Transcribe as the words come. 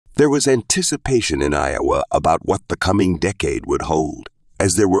There was anticipation in Iowa about what the coming decade would hold,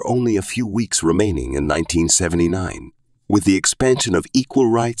 as there were only a few weeks remaining in 1979. With the expansion of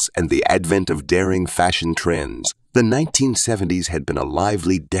equal rights and the advent of daring fashion trends, the 1970s had been a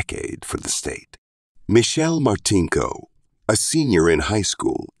lively decade for the state. Michelle Martinko, a senior in high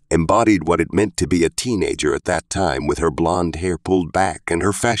school, embodied what it meant to be a teenager at that time with her blonde hair pulled back and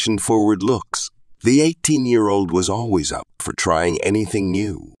her fashion-forward looks. The 18-year-old was always up for trying anything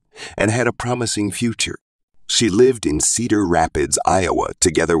new and had a promising future. She lived in Cedar Rapids, Iowa,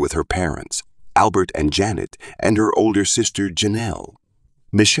 together with her parents, Albert and Janet, and her older sister, Janelle.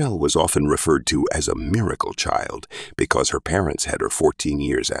 Michelle was often referred to as a miracle child because her parents had her 14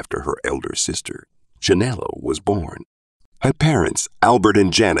 years after her elder sister, Janelle, was born. Her parents, Albert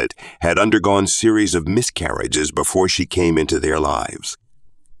and Janet, had undergone series of miscarriages before she came into their lives.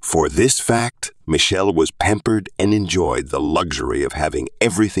 For this fact, Michelle was pampered and enjoyed the luxury of having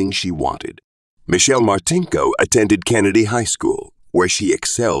everything she wanted. Michelle Martinko attended Kennedy High School, where she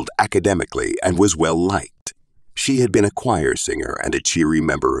excelled academically and was well-liked. She had been a choir singer and a cheery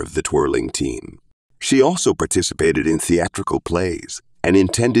member of the twirling team. She also participated in theatrical plays and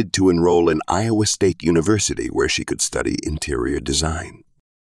intended to enroll in Iowa State University, where she could study interior design.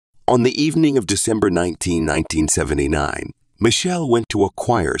 On the evening of December 19, 1979, Michelle went to a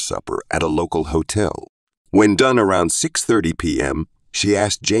choir supper at a local hotel. When done around 6:30 p.m., she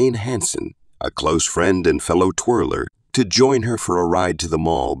asked Jane Hansen, a close friend and fellow twirler, to join her for a ride to the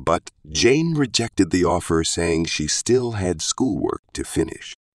mall, but Jane rejected the offer, saying she still had schoolwork to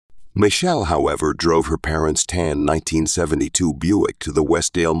finish. Michelle, however, drove her parents' tan 1972 Buick to the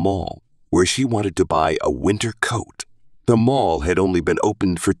Westdale Mall, where she wanted to buy a winter coat. The mall had only been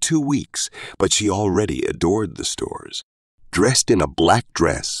opened for 2 weeks, but she already adored the stores. Dressed in a black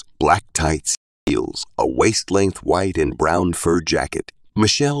dress, black tights, heels, a waist-length white and brown fur jacket,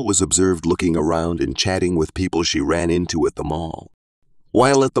 Michelle was observed looking around and chatting with people she ran into at the mall.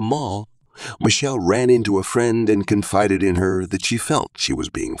 While at the mall, Michelle ran into a friend and confided in her that she felt she was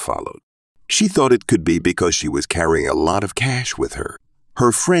being followed. She thought it could be because she was carrying a lot of cash with her.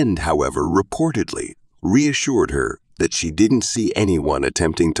 Her friend, however, reportedly reassured her that she didn't see anyone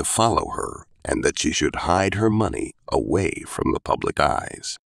attempting to follow her and that she should hide her money away from the public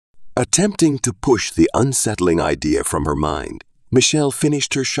eyes. Attempting to push the unsettling idea from her mind, Michelle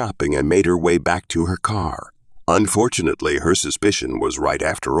finished her shopping and made her way back to her car. Unfortunately, her suspicion was right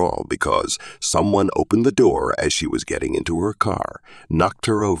after all, because someone opened the door as she was getting into her car, knocked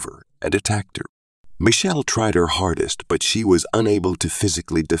her over, and attacked her. Michelle tried her hardest, but she was unable to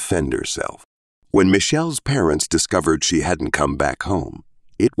physically defend herself. When Michelle's parents discovered she hadn't come back home,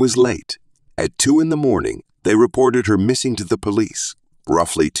 it was late. At 2 a.m, they reported her missing to the police.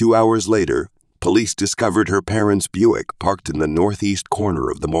 Roughly 2 hours later, police discovered her parents' Buick parked in the northeast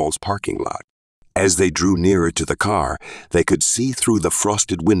corner of the mall's parking lot. As they drew nearer to the car, they could see through the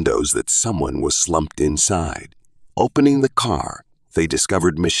frosted windows that someone was slumped inside. Opening the car, they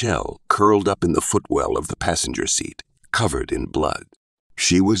discovered Michelle curled up in the footwell of the passenger seat, covered in blood.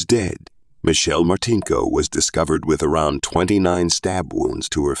 She was dead. Michelle Martinko was discovered with around 29 stab wounds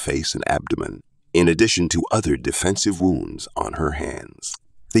to her face and abdomen, in addition to other defensive wounds on her hands.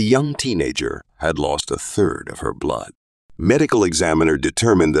 The young teenager had lost a third of her blood. Medical examiner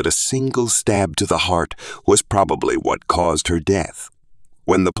determined that a single stab to the heart was probably what caused her death.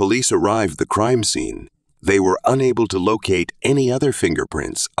 When the police arrived at the crime scene, they were unable to locate any other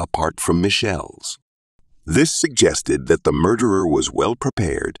fingerprints apart from Michelle's. This suggested that the murderer was well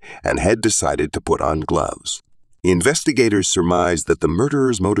prepared and had decided to put on gloves. Investigators surmised that the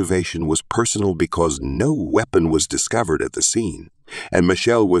murderer's motivation was personal because no weapon was discovered at the scene, and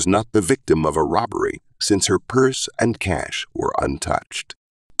Michelle was not the victim of a robbery since her purse and cash were untouched.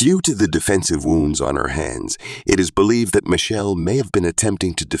 Due to the defensive wounds on her hands, it is believed that Michelle may have been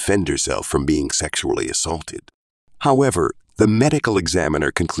attempting to defend herself from being sexually assaulted. However, the medical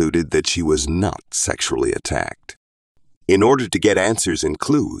examiner concluded that she was not sexually attacked. In order to get answers and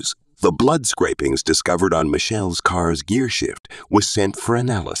clues, the blood scrapings discovered on Michelle's car's gearshift was sent for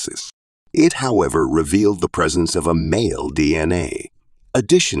analysis. It, however, revealed the presence of a male DNA.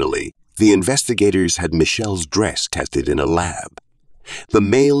 Additionally, the investigators had Michelle's dress tested in a lab. The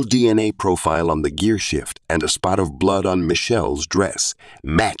male DNA profile on the gearshift and a spot of blood on Michelle's dress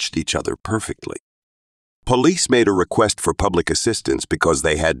matched each other perfectly. Police made a request for public assistance because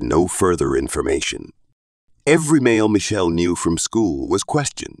they had no further information. Every male Michelle knew from school was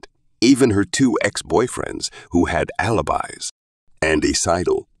questioned, even her 2 ex-boyfriends who had alibis. Andy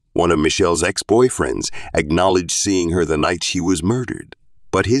Seidel, one of Michelle's ex-boyfriends, acknowledged seeing her the night she was murdered,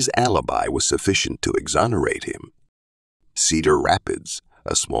 but his alibi was sufficient to exonerate him. Cedar Rapids,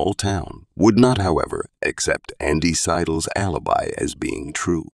 a small town, would not, however, accept Andy Seidel's alibi as being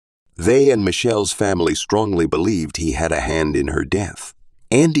true. They and Michelle's family strongly believed he had a hand in her death.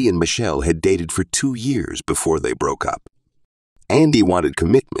 Andy and Michelle had dated for 2 years before they broke up. Andy wanted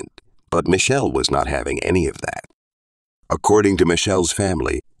commitment, but Michelle was not having any of that. According to Michelle's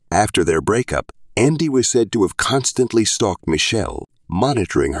family, after their breakup, Andy was said to have constantly stalked Michelle,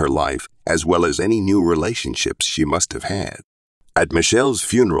 monitoring her life as well as any new relationships she must have had. At Michelle's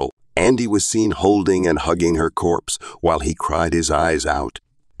funeral, Andy was seen holding and hugging her corpse while he cried his eyes out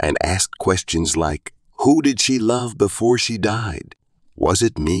and asked questions like, "Who did she love before she died? Was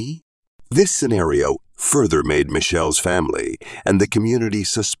it me?" This scenario further made Michelle's family and the community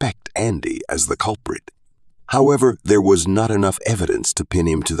suspect Andy as the culprit. However, there was not enough evidence to pin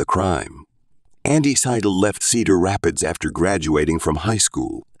him to the crime. Andy Seidel left Cedar Rapids after graduating from high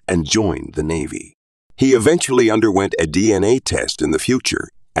school and joined the Navy. He eventually underwent a DNA test in the future,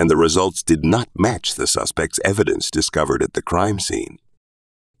 and the results did not match the suspect's evidence discovered at the crime scene.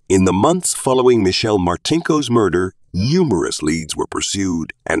 In the months following Michelle Martinko's murder, numerous leads were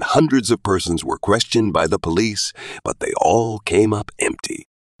pursued and hundreds of persons were questioned by the police, but they all came up empty.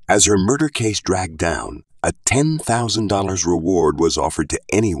 As her murder case dragged down, a $10,000 reward was offered to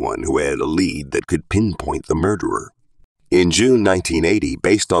anyone who had a lead that could pinpoint the murderer. In June 1980,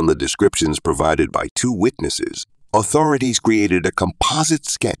 based on the descriptions provided by 2 witnesses, authorities created a composite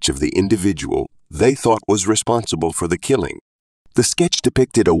sketch of the individual they thought was responsible for the killing. The sketch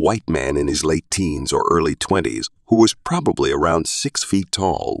depicted a white man in his late teens or early 20s who was probably around 6 feet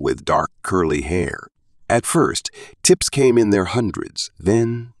tall with dark curly hair. At first, tips came in their hundreds,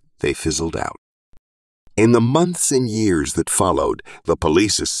 then they fizzled out. In the months and years that followed, the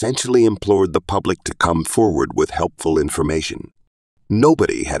police essentially implored the public to come forward with helpful information.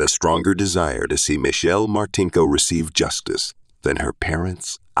 Nobody had a stronger desire to see Michelle Martinko receive justice than her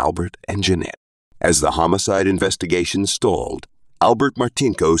parents, Albert and Jeanette. As the homicide investigation stalled, Albert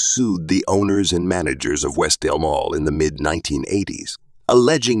Martinko sued the owners and managers of Westdale Mall in the mid-1980s,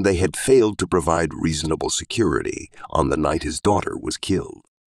 alleging they had failed to provide reasonable security on the night his daughter was killed.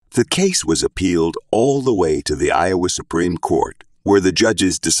 The case was appealed all the way to the Iowa Supreme Court, where the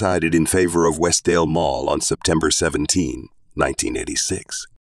judges decided in favor of Westdale Mall on September 17, 1986.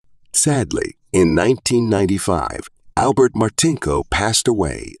 Sadly, in 1995, Albert Martinko passed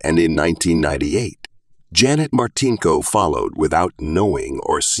away, and in 1998, Janet Martinko followed without knowing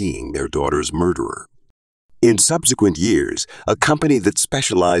or seeing their daughter's murderer. In subsequent years, a company that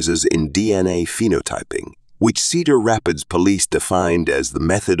specializes in DNA phenotyping, which Cedar Rapids police defined as the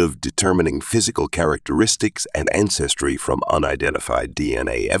method of determining physical characteristics and ancestry from unidentified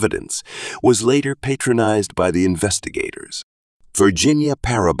DNA evidence, was later patronized by the investigators. Virginia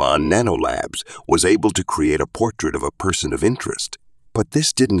Parabon Nanolabs was able to create a portrait of a person of interest, but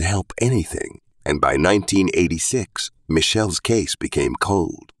this didn't help anything, and by 1986, Michelle's case became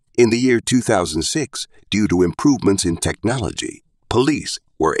cold. In the year 2006, due to improvements in technology, police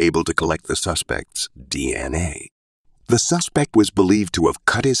were able to collect the suspect's DNA. The suspect was believed to have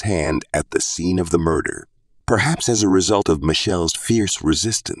cut his hand at the scene of the murder, perhaps as a result of Michelle's fierce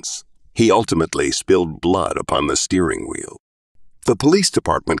resistance. He ultimately spilled blood upon the steering wheel. The police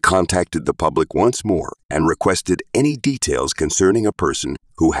department contacted the public once more and requested any details concerning a person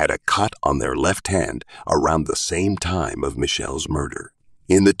who had a cut on their left hand around the same time of Michelle's murder.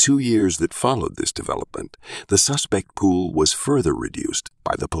 In the 2 years that followed this development, the suspect pool was further reduced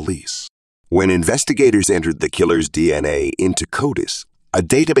by the police. When investigators entered the killer's DNA into CODIS, a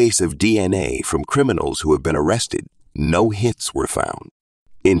database of DNA from criminals who have been arrested, no hits were found.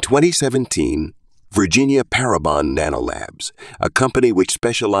 In 2017, Virginia Parabon Nanolabs, a company which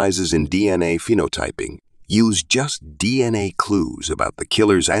specializes in DNA phenotyping, used just DNA clues about the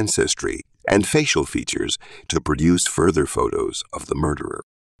killer's ancestry and facial features to produce further photos of the murderer.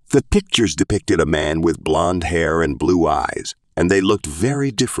 The pictures depicted a man with blonde hair and blue eyes, and they looked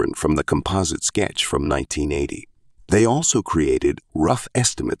very different from the composite sketch from 1980. They also created rough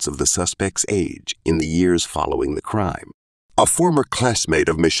estimates of the suspect's age in the years following the crime. A former classmate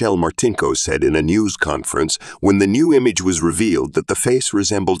of Michelle Martinko said in a news conference when the new image was revealed that the face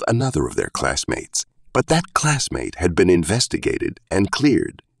resembled another of their classmates, but that classmate had been investigated and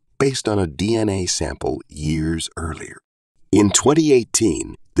cleared based on a DNA sample years earlier. In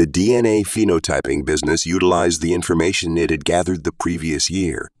 2018, the DNA phenotyping business utilized the information it had gathered the previous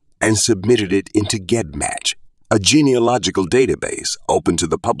year and submitted it into GEDmatch, a genealogical database open to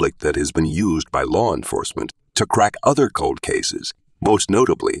the public that has been used by law enforcement to crack other cold cases, most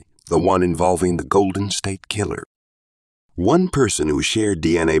notably the one involving the Golden State Killer. One person who shared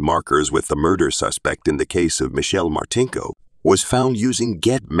DNA markers with the murder suspect in the case of Michelle Martinko was found using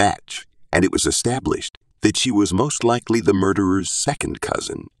GetMatch, and it was established that she was most likely the murderer's second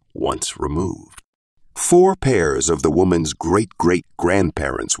cousin, once removed. 4 pairs of the woman's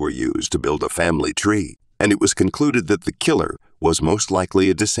great-great-grandparents were used to build a family tree, and it was concluded that the killer was most likely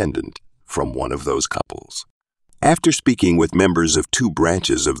a descendant from one of those couples. After speaking with members of 2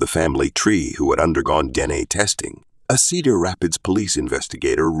 branches of the family tree who had undergone DNA testing, a Cedar Rapids police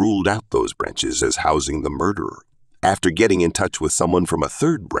investigator ruled out those branches as housing the murderer. After getting in touch with someone from a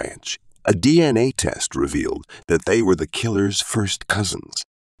 3rd branch, a DNA test revealed that they were the killer's first cousins.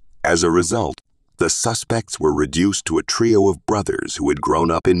 As a result, the suspects were reduced to a trio of brothers who had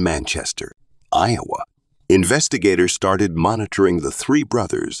grown up in Manchester, Iowa. Investigators started monitoring the 3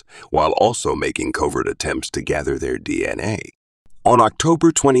 brothers while also making covert attempts to gather their DNA. On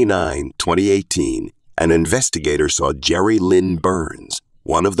October 29, 2018, an investigator saw Jerry Lynn Burns,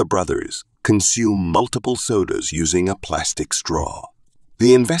 one of the brothers, consume multiple sodas using a plastic straw.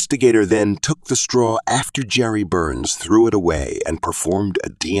 The investigator then took the straw after Jerry Burns threw it away and performed a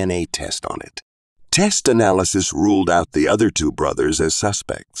DNA test on it. Test analysis ruled out the other 2 brothers as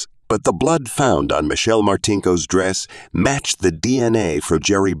suspects, but the blood found on Michelle Martinko's dress matched the DNA from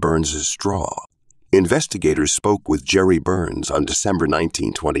Jerry Burns' straw. Investigators spoke with Jerry Burns on December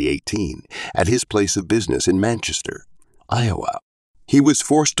 19, 2018, at his place of business in Manchester, Iowa. He was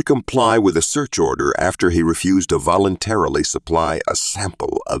forced to comply with a search order after he refused to voluntarily supply a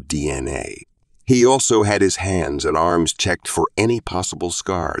sample of DNA. He also had his hands and arms checked for any possible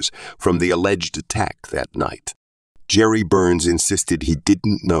scars from the alleged attack that night. Jerry Burns insisted he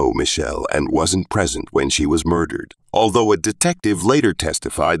didn't know Michelle and wasn't present when she was murdered, although a detective later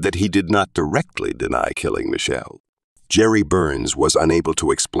testified that he did not directly deny killing Michelle. Jerry Burns was unable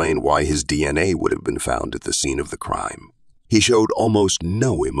to explain why his DNA would have been found at the scene of the crime. He showed almost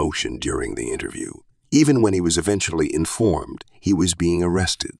no emotion during the interview, even when he was eventually informed he was being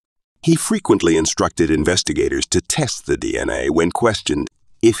arrested. He frequently instructed investigators to test the DNA when questioned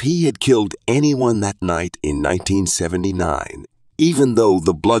if he had killed anyone that night in 1979, even though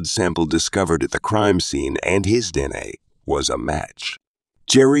the blood sample discovered at the crime scene and his DNA was a match.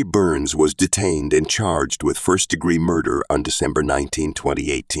 Jerry Burns was detained and charged with first-degree murder on December 19,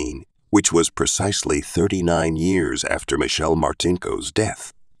 2018, which was precisely 39 years after Michelle Martinko's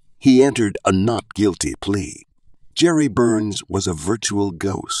death. He entered a not guilty plea. Jerry Burns was a virtual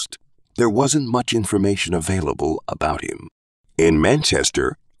ghost. There wasn't much information available about him. In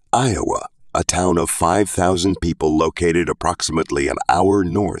Manchester, Iowa, a town of 5,000 people located approximately an hour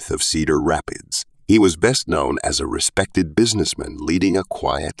north of Cedar Rapids, he was best known as a respected businessman leading a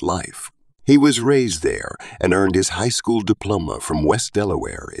quiet life. He was raised there and earned his high school diploma from West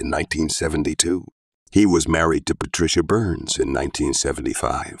Delaware in 1972. He was married to Patricia Burns in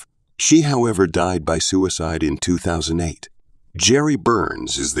 1975. She, however, died by suicide in 2008. Jerry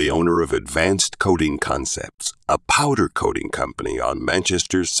Burns is the owner of Advanced Coating Concepts, a powder coating company on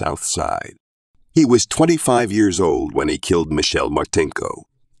Manchester's South Side. He was 25 years old when he killed Michelle Martinko.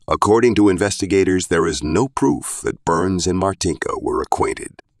 According to investigators, there is no proof that Burns and Martinko were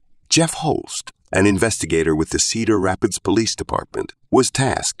acquainted. Jeff Holst, an investigator with the Cedar Rapids Police Department, was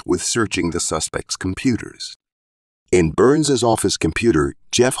tasked with searching the suspect's computers. In Burns' office computer,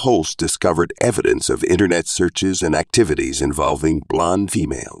 Jeff Holst discovered evidence of internet searches and activities involving blonde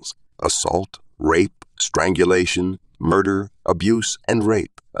females, assault, rape, strangulation, murder, abuse, and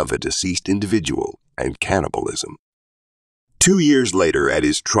rape of a deceased individual, and cannibalism. 2 years later at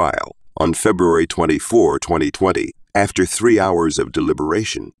his trial, on February 24, 2020, after 3 hours of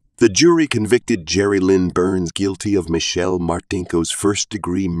deliberation, the jury convicted Jerry Lynn Burns guilty of Michelle Martinko's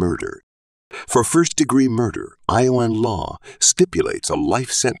first-degree murder. For first-degree murder, Iowan law stipulates a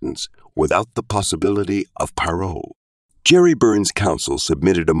life sentence without the possibility of parole. Jerry Burns' counsel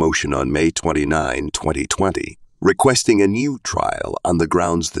submitted a motion on May 29, 2020, requesting a new trial on the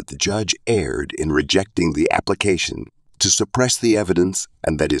grounds that the judge erred in rejecting the application to suppress the evidence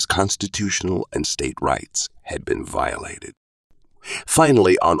and that his constitutional and state rights had been violated.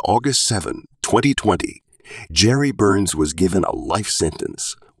 Finally, on August 7, 2020, Jerry Burns was given a life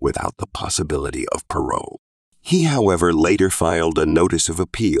sentence without the possibility of parole. He, however, later filed a notice of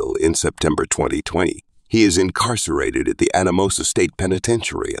appeal in September 2020. He is incarcerated at the Anamosa State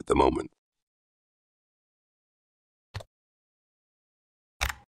Penitentiary at the moment.